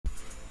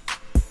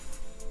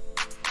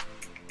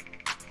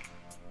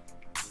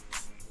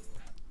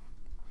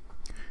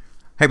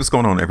Hey, what's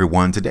going on,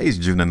 everyone? Today is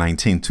June the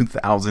 19th,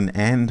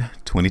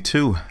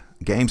 2022.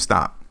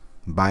 GameStop,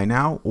 buy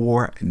now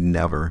or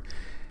never.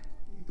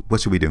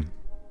 What should we do?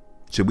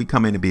 Should we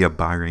come in and be a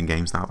buyer in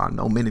GameStop? I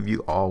know many of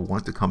you all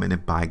want to come in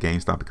and buy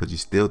GameStop because you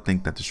still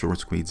think that the short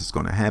squeeze is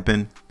going to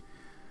happen.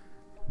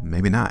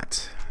 Maybe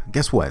not.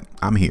 Guess what?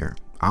 I'm here.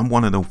 I'm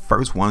one of the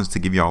first ones to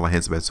give you all a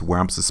heads up as to where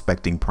I'm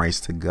suspecting price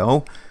to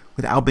go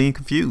without being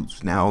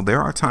confused. Now,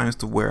 there are times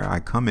to where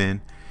I come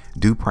in,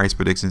 do price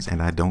predictions,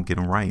 and I don't get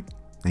them right.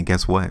 And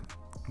guess what?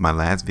 My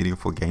last video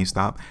for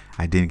GameStop,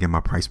 I didn't get my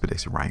price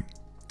prediction right.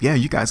 Yeah,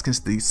 you guys can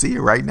see it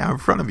right now in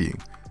front of you.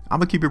 I'm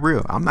gonna keep it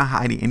real. I'm not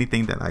hiding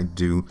anything that I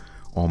do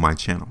on my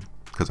channel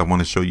because I want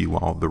to show you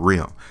all the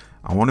real.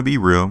 I want to be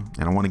real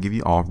and I want to give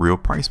you all real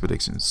price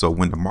predictions. So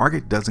when the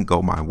market doesn't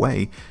go my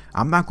way,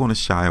 I'm not going to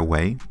shy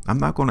away. I'm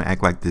not going to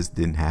act like this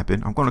didn't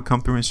happen. I'm going to come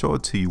through and show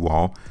it to you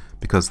all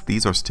because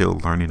these are still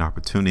learning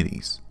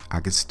opportunities. I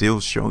can still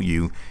show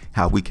you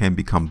how we can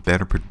become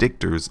better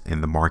predictors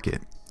in the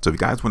market. So if you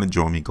guys want to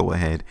join me, go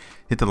ahead,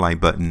 hit the like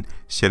button,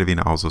 share the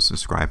video, and also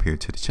subscribe here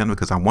to the channel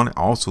because I want to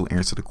also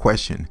answer the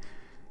question,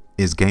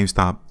 is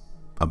GameStop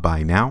a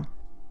buy now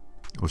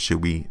or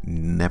should we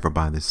never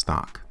buy this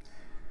stock?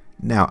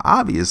 Now,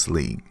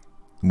 obviously,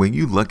 when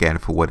you look at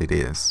it for what it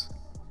is,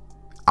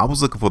 I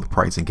was looking for the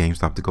price in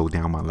GameStop to go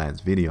down my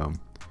last video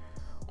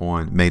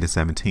on May the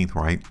 17th,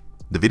 right?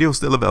 The video is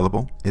still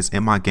available. It's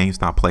in my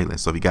GameStop playlist.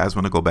 So if you guys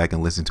want to go back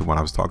and listen to what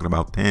I was talking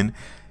about then,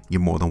 you're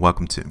more than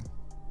welcome to.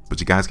 But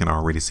you guys can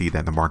already see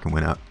that the market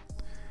went up.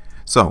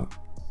 So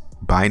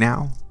buy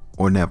now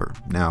or never.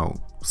 Now,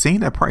 seeing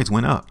that price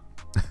went up,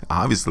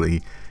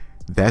 obviously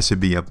that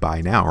should be a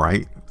buy now,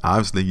 right?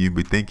 Obviously you'd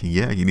be thinking,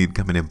 yeah, you need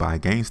to come in and buy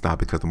GameStop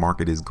because the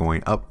market is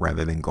going up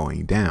rather than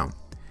going down.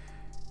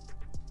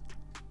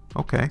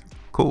 Okay,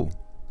 cool.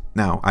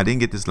 Now, I didn't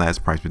get this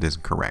last price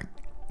prediction correct.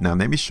 Now,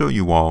 let me show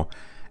you all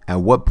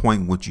at what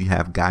point would you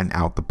have gotten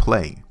out the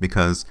play,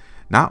 because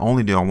not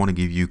only do I want to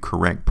give you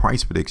correct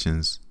price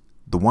predictions,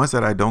 the ones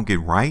that I don't get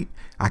right,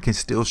 I can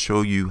still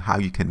show you how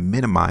you can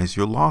minimize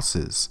your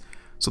losses.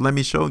 So let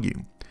me show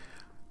you.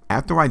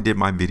 After I did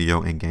my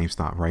video in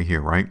GameStop right here,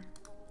 right?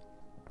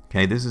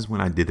 Okay, this is when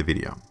I did the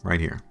video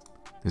right here.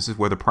 This is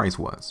where the price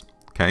was.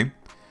 Okay.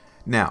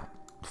 Now,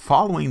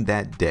 following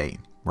that day,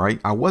 right,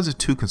 I wasn't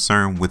too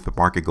concerned with the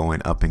market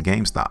going up in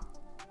GameStop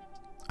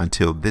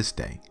until this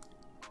day.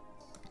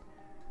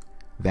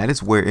 That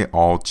is where it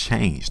all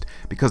changed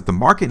because the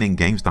market in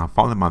GameStop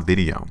followed my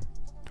video,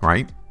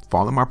 right?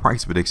 Following my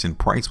price prediction,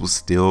 price was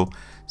still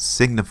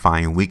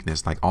signifying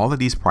weakness. Like all of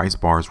these price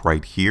bars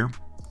right here,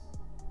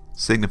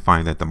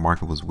 signifying that the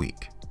market was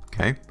weak.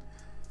 Okay.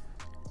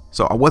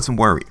 So I wasn't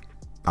worried.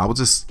 I was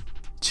just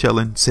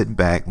chilling, sitting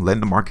back, letting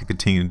the market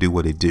continue to do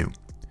what it do.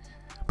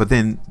 But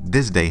then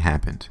this day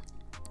happened,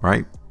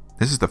 right?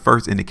 This is the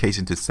first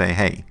indication to say,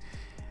 hey,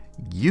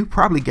 you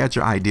probably got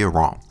your idea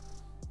wrong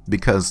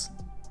because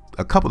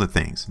a couple of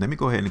things. Let me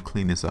go ahead and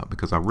clean this up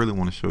because I really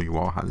want to show you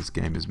all how this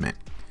game is meant.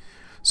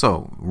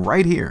 So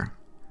right here,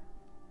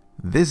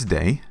 this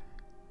day,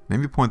 let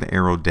me point the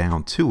arrow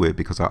down to it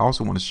because I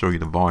also want to show you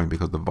the volume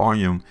because the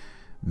volume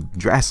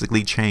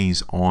drastically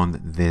changed on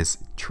this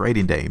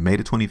trading day, May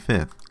the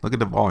 25th. Look at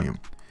the volume.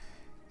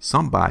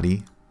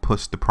 Somebody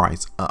pushed the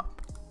price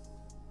up.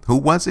 Who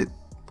was it?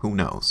 Who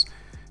knows?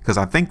 Because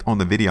I think on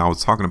the video I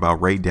was talking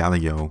about Ray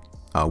Dalio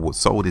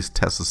sold his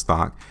Tesla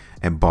stock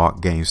and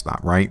bought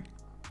GameStop, right?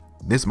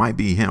 This might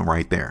be him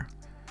right there,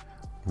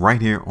 right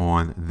here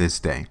on this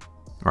day.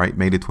 Right,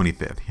 May the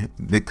 25th.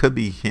 It could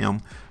be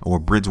him or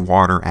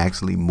Bridgewater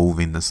actually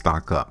moving the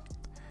stock up.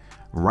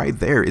 Right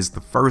there is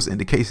the first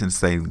indication to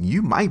say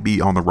you might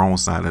be on the wrong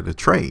side of the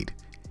trade.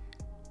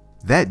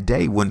 That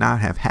day would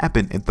not have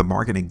happened if the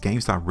market in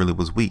GameStop really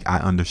was weak. I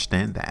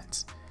understand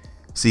that.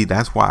 See,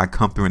 that's why I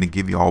come through and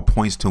give you all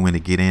points to when to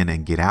get in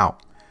and get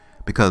out.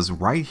 Because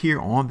right here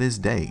on this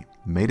day,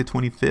 May the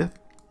 25th,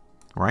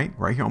 right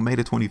here on May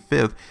the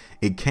 25th,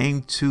 it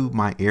came to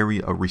my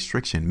area of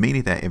restriction,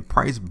 meaning that if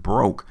price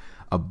broke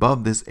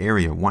above this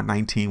area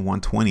 119,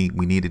 120,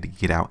 we needed to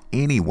get out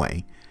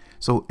anyway.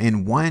 So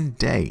in one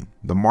day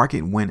the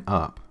market went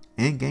up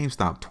in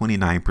GameStop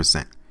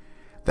 29%.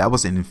 That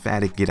was an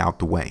emphatic get out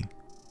the way.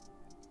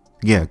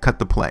 Yeah, cut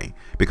the play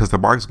because the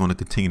market's going to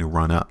continue to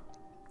run up.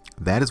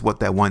 That is what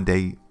that one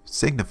day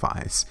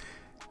signifies.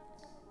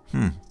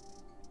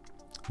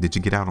 Did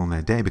you get out on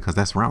that day? Because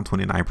that's around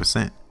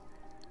 29%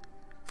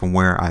 from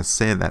where I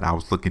said that I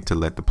was looking to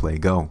let the play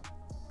go.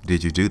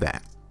 Did you do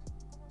that?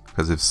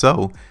 Because if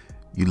so,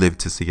 you live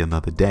to see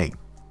another day.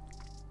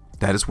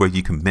 That is where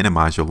you can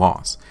minimize your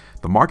loss.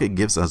 The market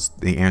gives us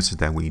the answers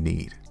that we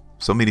need.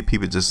 So many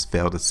people just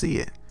fail to see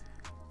it.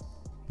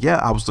 Yeah,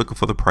 I was looking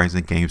for the price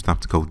in GameStop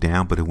to go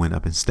down, but it went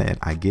up instead.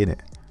 I get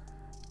it.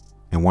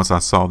 And once I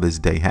saw this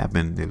day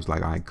happen, it was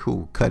like, all right,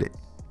 cool, cut it.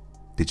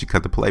 Did you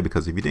cut the play?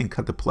 Because if you didn't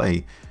cut the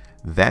play,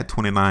 that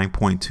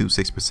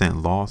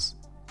 29.26% loss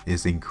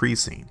is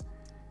increasing.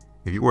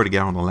 If you were to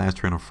get on the last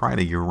trade on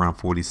Friday, you're around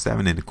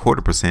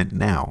 47.25%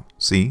 now.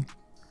 See?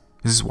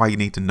 This is why you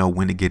need to know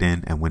when to get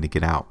in and when to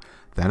get out.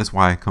 That is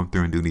why I come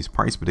through and do these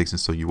price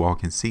predictions so you all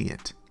can see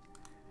it.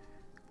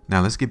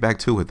 Now let's get back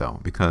to it though,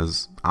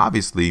 because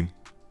obviously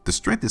the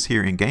strength is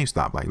here in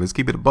GameStop. Like, let's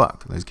keep it a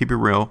buck. Let's keep it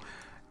real.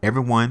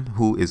 Everyone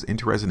who is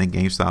interested in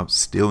GameStop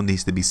still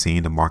needs to be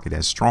seeing the market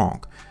as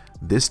strong.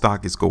 This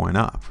stock is going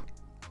up,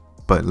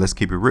 but let's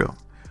keep it real.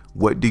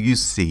 What do you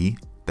see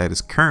that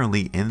is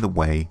currently in the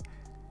way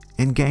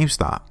in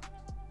GameStop?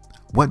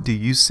 What do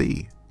you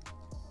see?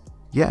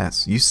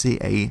 Yes, you see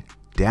a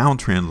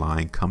downtrend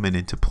line coming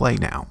into play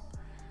now.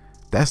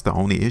 That's the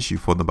only issue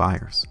for the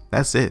buyers.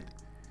 That's it.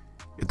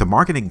 If the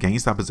market in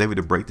GameStop is able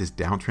to break this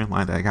downtrend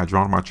line that I got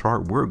drawn on my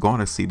chart, we're going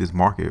to see this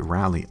market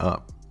rally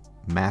up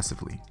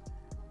massively.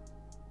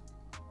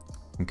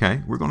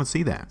 Okay, we're going to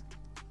see that.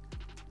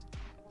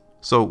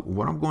 So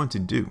what I'm going to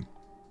do,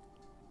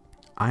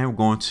 I am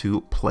going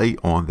to play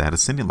on that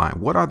ascending line.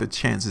 What are the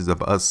chances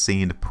of us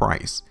seeing the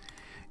price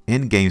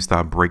in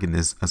GameStop breaking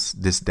this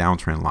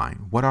downtrend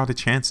line? What are the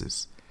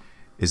chances?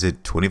 Is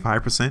it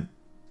 25%?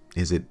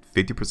 Is it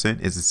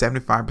 50%? Is it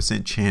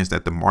 75% chance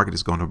that the market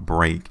is going to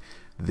break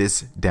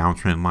this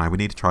downtrend line? We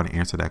need to try to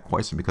answer that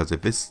question, because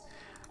if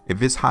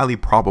it's highly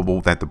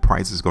probable that the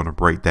price is going to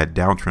break that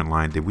downtrend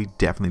line, then we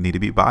definitely need to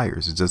be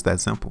buyers. It's just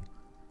that simple.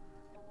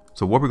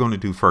 So what we're going to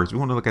do first, we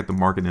want to look at the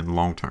market in the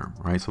long term,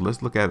 right? So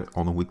let's look at it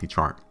on the weekly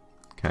chart,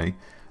 okay?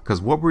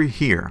 Because what we're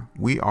here,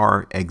 we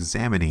are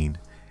examining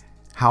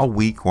how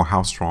weak or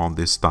how strong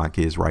this stock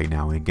is right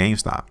now in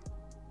GameStop.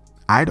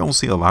 I don't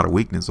see a lot of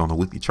weakness on the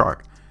weekly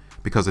chart,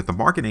 because if the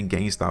market in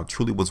GameStop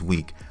truly was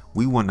weak,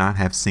 we would not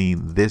have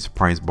seen this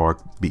price bar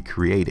be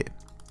created,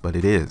 but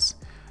it is,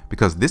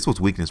 because this was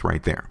weakness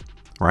right there,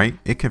 right?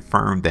 It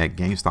confirmed that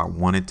GameStop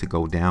wanted to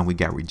go down. We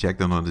got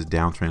rejected on this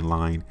downtrend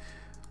line,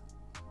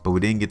 but we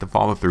didn't get the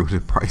follow through.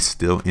 The price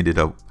still ended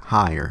up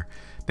higher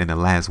than the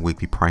last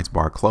weekly price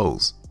bar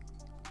close.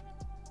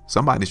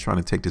 Somebody's trying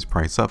to take this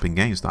price up in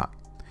GameStop.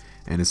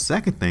 And the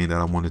second thing that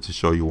I wanted to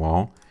show you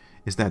all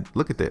is that,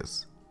 look at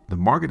this. The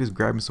market is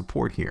grabbing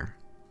support here.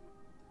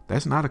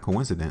 That's not a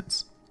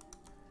coincidence.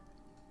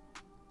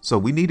 So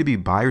we need to be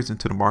buyers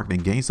into the market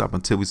in GameStop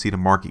until we see the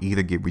market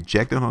either get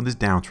rejected on this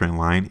downtrend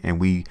line and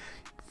we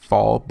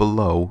fall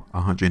below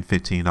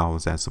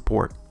 $115 as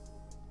support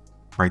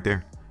right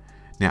there.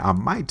 Now I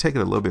might take it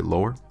a little bit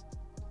lower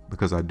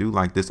because I do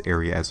like this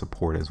area as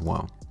support as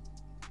well.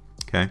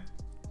 Okay,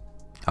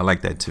 I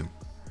like that too.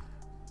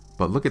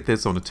 But look at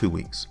this on the 2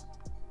 weeks.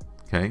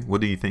 Okay,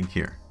 what do you think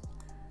here?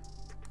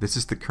 This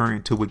is the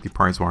current 2 weekly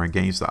price bar in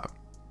GameStop.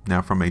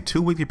 Now from a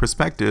 2 weekly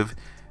perspective,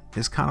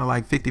 it's kind of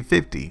like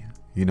 50-50.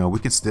 You know, we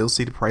can still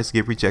see the price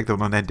get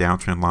rejected on that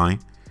downtrend line,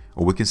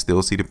 or we can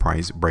still see the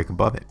price break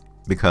above it,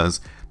 because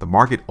the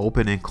market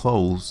opened and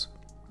closed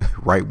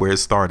right where it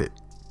started.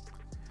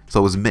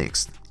 So it's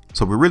mixed.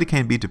 So we really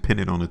can't be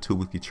dependent on the 2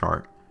 weekly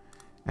chart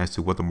as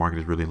to what the market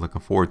is really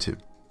looking forward to.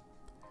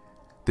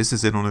 This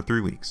is it on the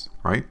 3 weeks,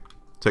 right?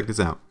 Check this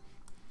out.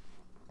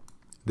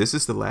 This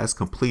is the last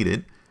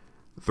completed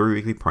 3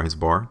 weekly price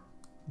bar.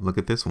 Look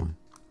at this one.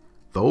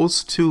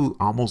 Those two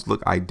almost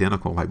look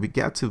identical. Like, we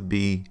got to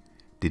be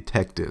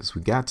detectives.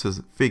 We got to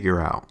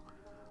figure out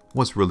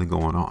what's really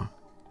going on.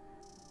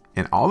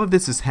 And all of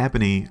this is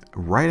happening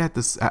right at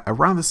this,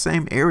 around the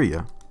same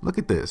area. Look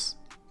at this.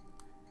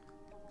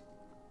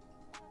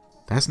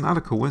 That's not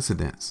a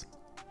coincidence.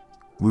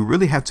 We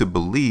really have to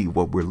believe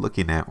what we're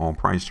looking at on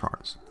price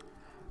charts.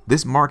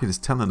 This market is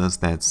telling us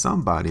that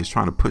somebody is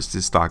trying to push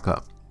this stock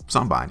up.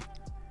 Somebody.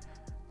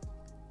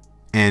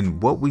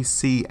 And what we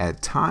see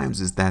at times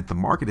is that the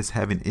market is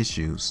having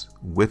issues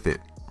with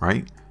it,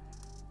 right?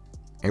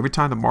 Every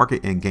time the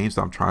market in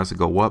GameStop tries to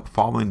go up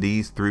following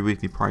these 3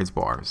 weekly price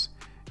bars,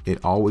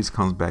 it always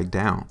comes back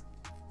down.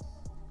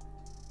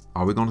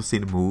 Are we going to see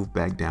the move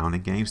back down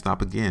in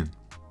GameStop again?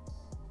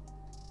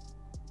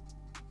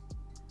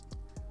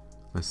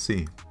 Let's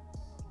see.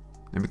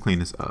 Let me clean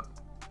this up.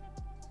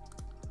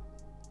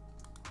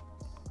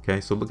 Okay,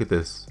 so look at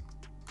this.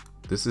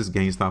 This is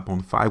GameStop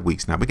on 5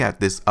 weeks. Now we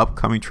got this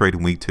upcoming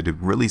trading week to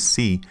really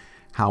see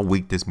how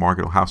weak this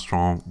market or how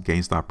strong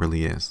GameStop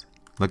really is.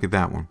 Look at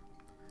that one.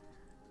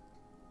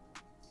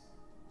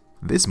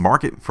 This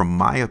market, from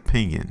my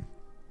opinion,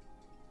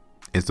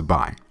 is to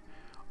buy.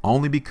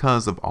 Only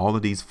because of all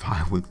of these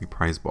 5 weekly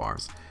price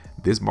bars.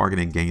 This market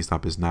in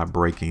GameStop is not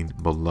breaking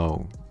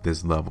below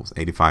this levels,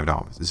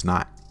 $85. It's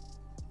not.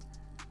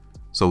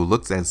 So it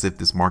looks as if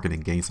this market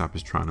in GameStop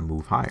is trying to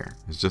move higher.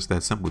 It's just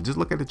that simple. Just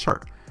look at the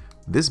chart.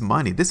 This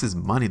is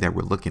money that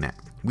we're looking at.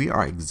 We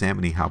are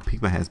examining how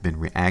people has been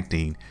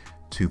reacting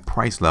to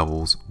price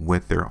levels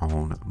with their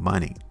own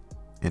money.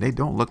 And they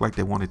don't look like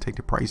they want to take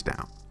the price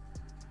down.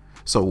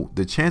 So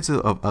the chances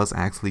of us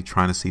actually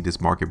trying to see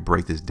this market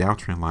break this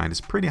downtrend line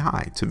is pretty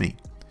high to me.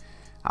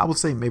 I would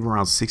say maybe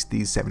around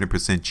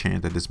 60-70%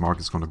 chance that this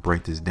market is going to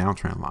break this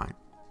downtrend line.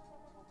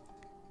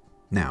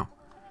 Now,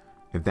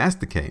 if that's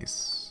the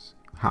case,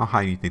 how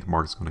high do you think the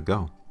market's going to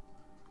go?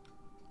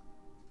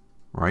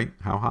 Right?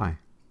 How high?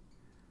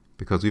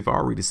 Because we've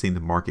already seen the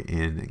market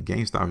in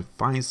GameStop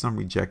find some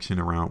rejection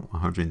around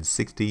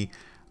 $160,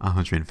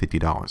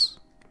 $150.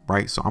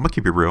 Right? So I'm going to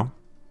keep it real.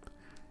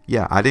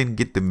 Yeah, I didn't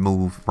get the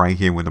move right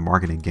here when the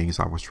market in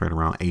GameStop was trading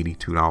around $82,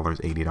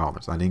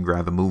 $80. I didn't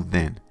grab the move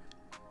then.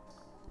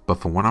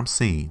 But from what I'm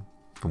seeing,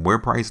 from where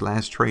price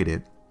last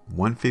traded,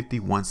 150,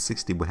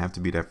 160 would have to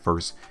be that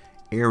first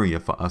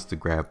area for us to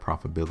grab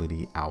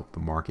profitability out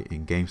the market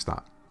in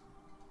GameStop.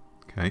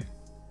 Okay.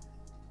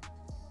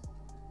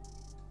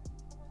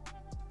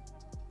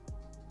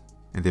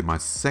 And then my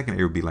second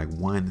area would be like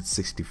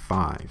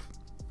 165.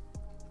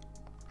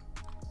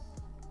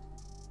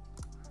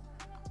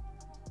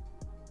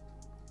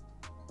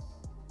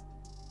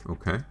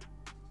 Okay.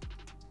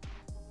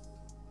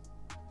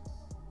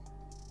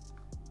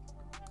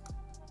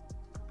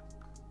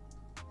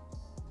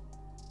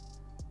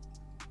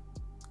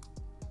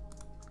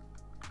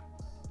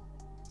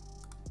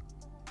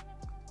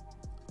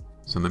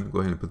 So let me go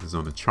ahead and put this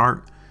on the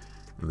chart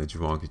and let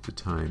you all get your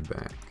time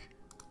back.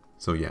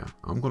 So yeah,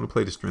 I'm going to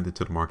play the strength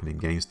into the market in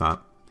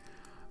GameStop.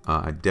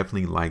 I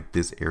definitely like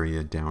this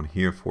area down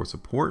here for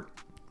support,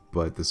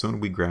 but the sooner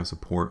we grab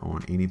support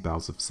on any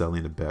bouts of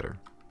selling, the better.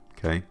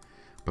 Okay,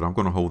 but I'm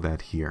going to hold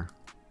that here.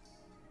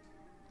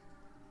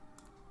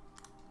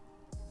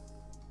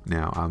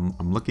 Now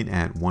I'm looking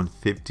at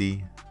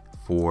 150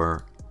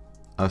 for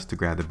us to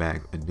grab the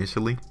bag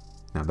initially.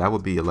 Now that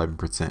would be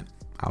 11%.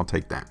 I'll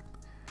take that.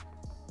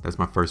 That's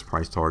my first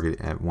price target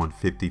at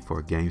 150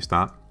 for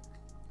GameStop.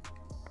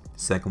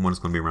 Second one is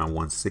going to be around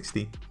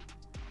 160.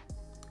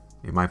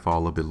 It might fall a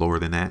little bit lower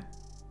than that,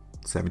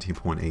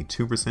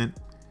 17.82%.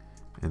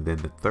 And then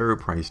the third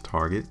price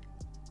target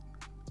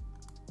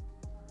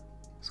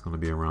is going to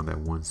be around that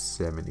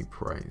 170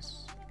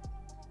 price.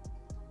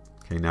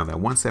 Okay, now that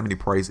 170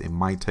 price, it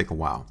might take a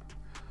while.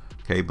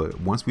 Okay,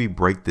 but once we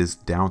break this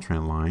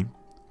downtrend line,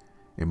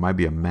 it might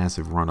be a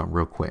massive run up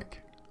real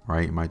quick,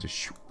 right? It might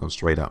just go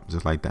straight up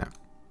just like that.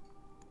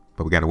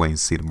 But we got to wait and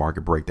see the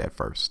market break that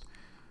first.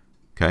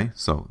 Okay,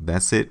 so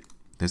that's it.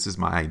 This is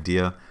my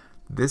idea.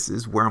 This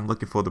is where I'm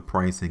looking for the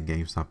price in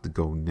GameStop to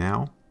go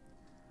now,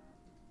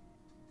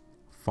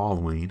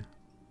 following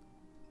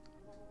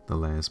the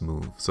last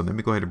move. So let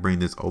me go ahead and bring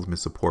this ultimate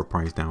support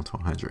price down to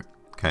 100.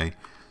 Okay,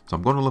 so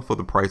I'm going to look for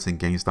the price in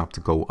GameStop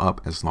to go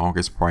up as long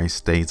as price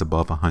stays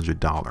above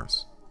 $100.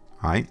 All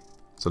right,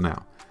 so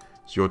now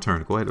it's your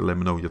turn. Go ahead and let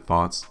me know your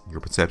thoughts, your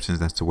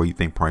perceptions as to where you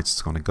think price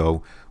is going to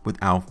go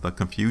without the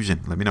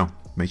confusion. Let me know.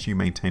 Make sure you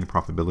maintain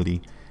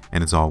profitability.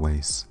 And as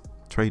always,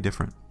 trade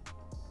different.